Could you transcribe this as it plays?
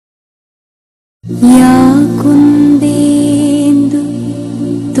या कुन्देन्दु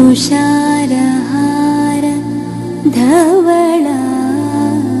तुषारहार धवला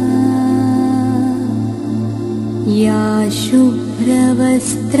या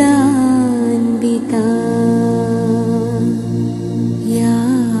शुभ्रवस्त्रान्विता या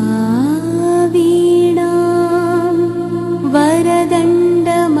वीणां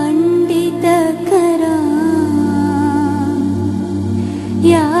वरदण्डमण्डितकरा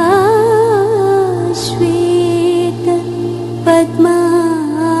या श्वेत पद्मासना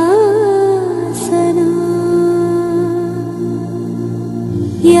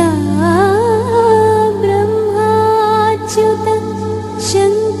या ब्रह्माच्युत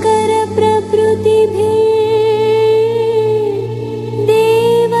शंकर प्रभृतिभिः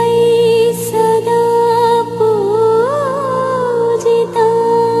देवैः सदा पूजिता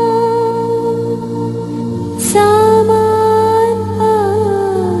सा मां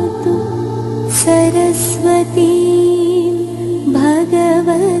पातु सरस्वती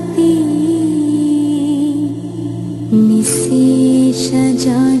भगवती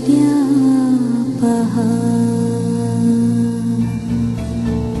निःशेषजाड्यापहा।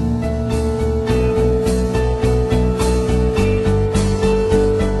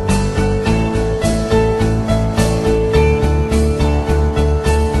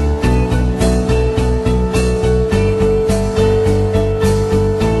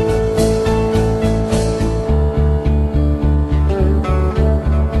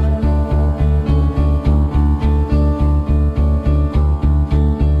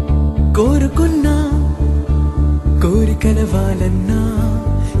 కోరుకున్నా కోరికల వాలన్నా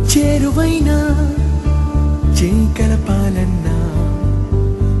చేరువైనా చేకలపాలన్నా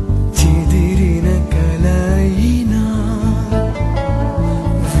చెదిరిన కలయినా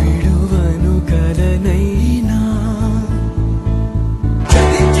విడువను కలనైనా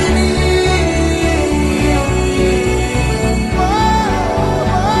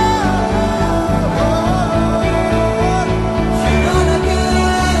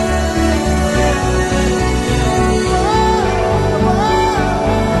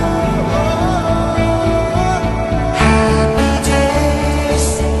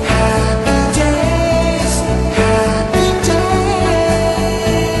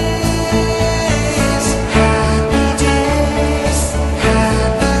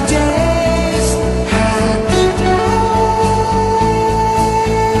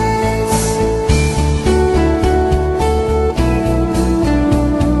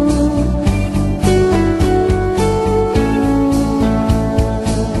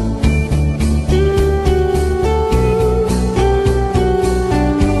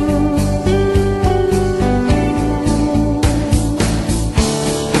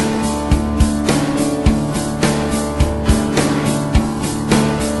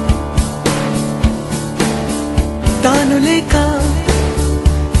తాను లేక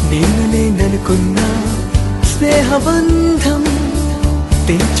నేను లేననుకున్నా స్నేహబంధం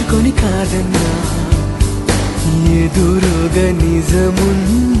తెంచుకొని కాదన్నా ఎదురుగా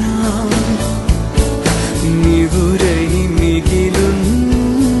నిజమున్నా నివురై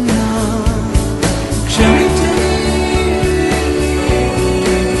మిగిలున్నా క్షమించని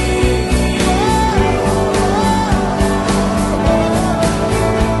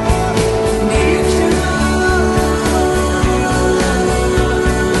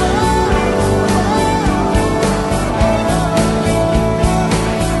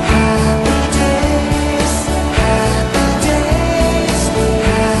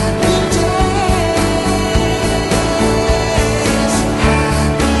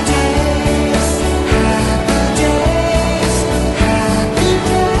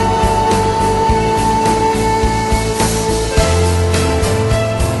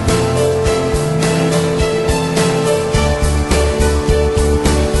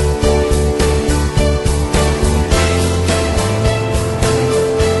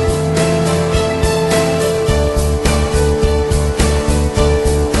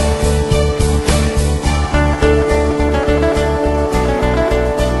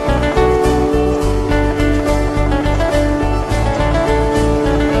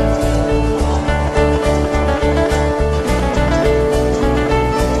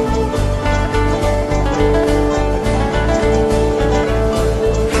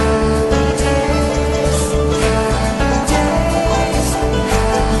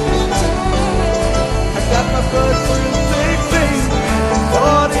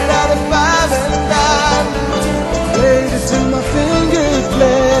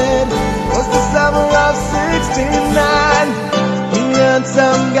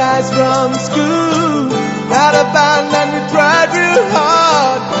some guys from school got a band and we tried real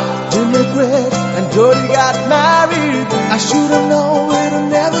hard. Didn't regret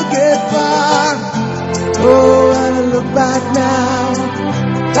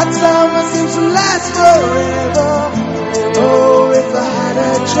forever. Oh, if I had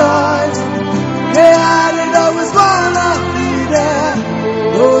a choice, hey, I'd always wanna be there.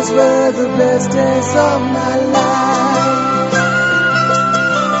 Those were the best days of my life.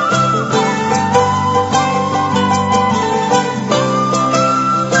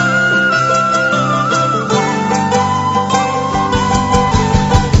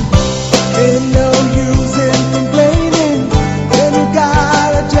 Ain't no use in complaining when you got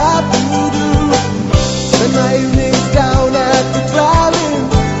a job to do. Spend my evenings down at the drive-in,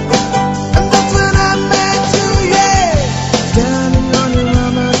 and that's when I met you, yeah. Standing on your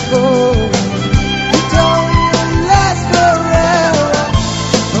mama's porch, you told me you'd last forever.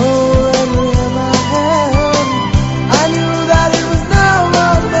 Oh, and you held my hand, I knew that it was now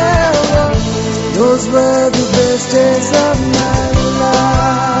or never. Those were the best days of my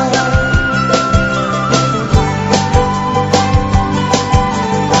life.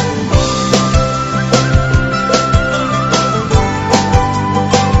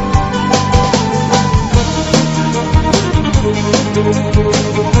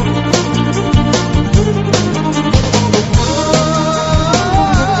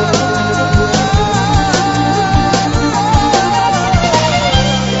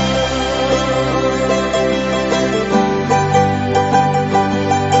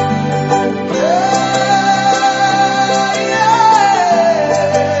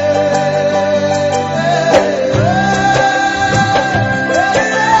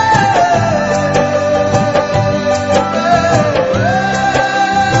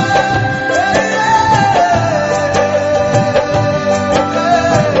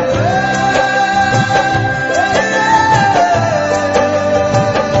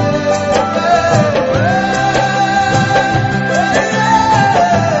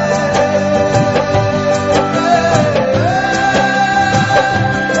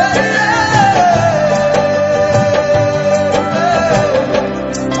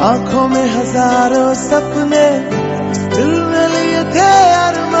 आंखों में हजारों सपने, दिल में लिए थे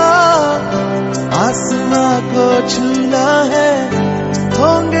अरमान। आसमां को छूना है,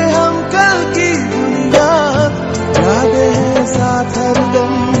 होंगे हम कल की दुनिया। यादें हैं साथ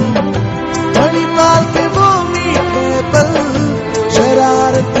हरदम, मणिपाल के वो मीठे पल,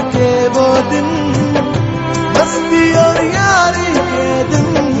 शरारत के वो दिन, मस्ती और यारी के दिन,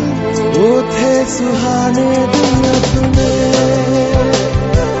 वो थे सुहाने दिन अपने।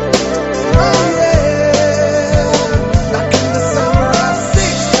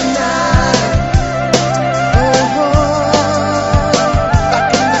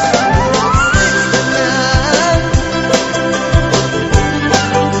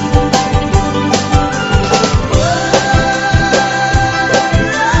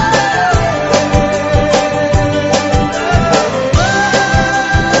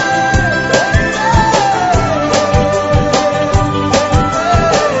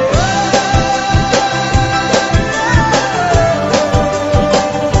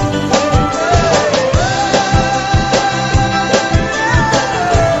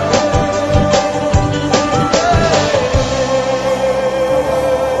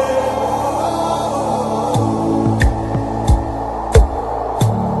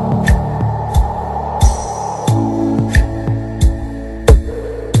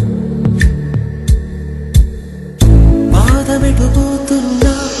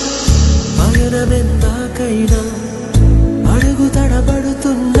 పాదమెటుపోతున్నా పయనమెందాకైనా అడుగు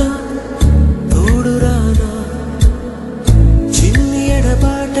తడబడుతున్నా తోడు రానా చిన్ని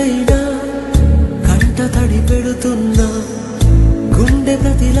ఎడబాటైనా కంట తడి పెడుతున్నా గుండె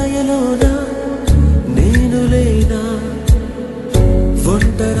ప్రతిలయలోన నేను లేనా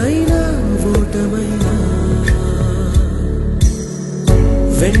ఒంటరైనా ఓటమైనా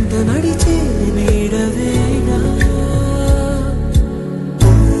వెంట నడిచే నీడవేనా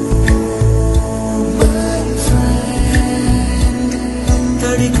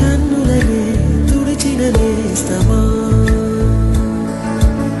తడి కన్నులనే తుడిచిన నేస్తమా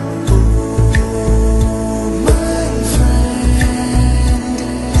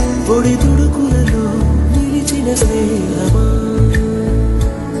పొడి తుడుకులలో నిలిచిన స్నేహమా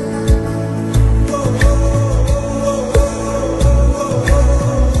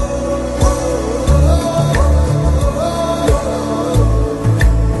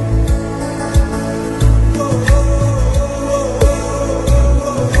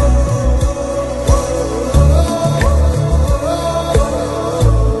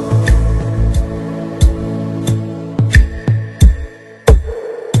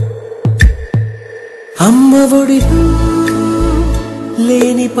అమ్మ ఒడిలో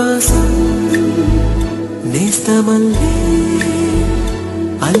లేని పాసం నేస్తమల్లే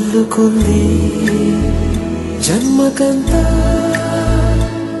అల్లుకుంది జన్మకంతా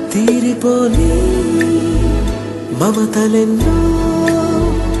తీరిపోని మమతలెన్నో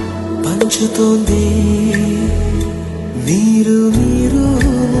పంచుతోంది నీరు నీరు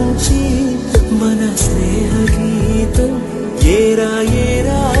నుంచి మన స్నేహ గీతం ఏరా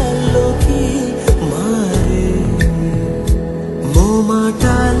ఏరాల్లోకి మారే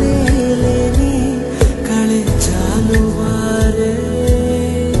మోమాటాలే లేని కళెచాలు వారే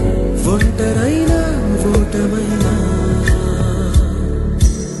ఒంటరైనా ఓటమైనా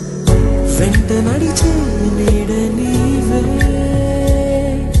వెంట నడిచే నీడ నీవే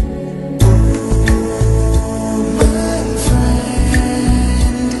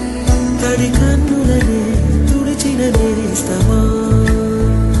తడి కన్నులనే తుడిచిన నేస్తమా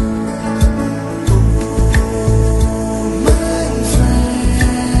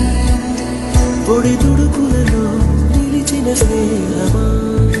పొడి తుడుకులలో నిలిచిన స్నేహమా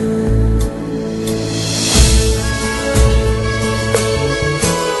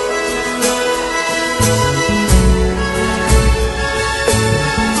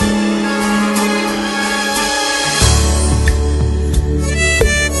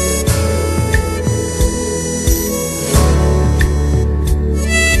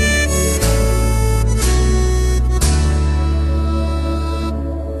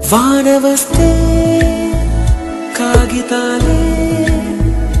వాన వస్తే కాగితాలే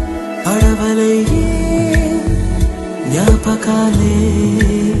పడవలయ్యే జ్ఞాపకాలే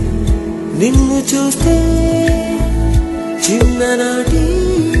నిన్ను చూస్తే చిన్ననాటి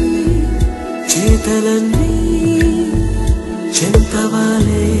చేతలన్నీ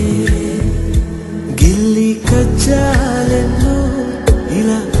చెంతవాలే గిల్లి కజ్జాలెన్నో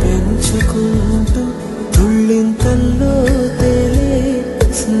ఇలా పెంచుకుంటూ తుళ్ళింతల్లో తేలే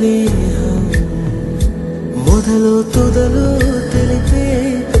స్నేహం మొదలు తుదలు తెలిపే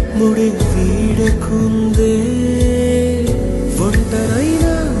ముడి వీడకుందే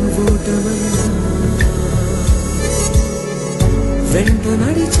ఒంటరైనా ఓటమైనా వెంట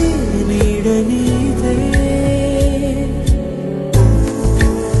నడిచే నీడ నీదే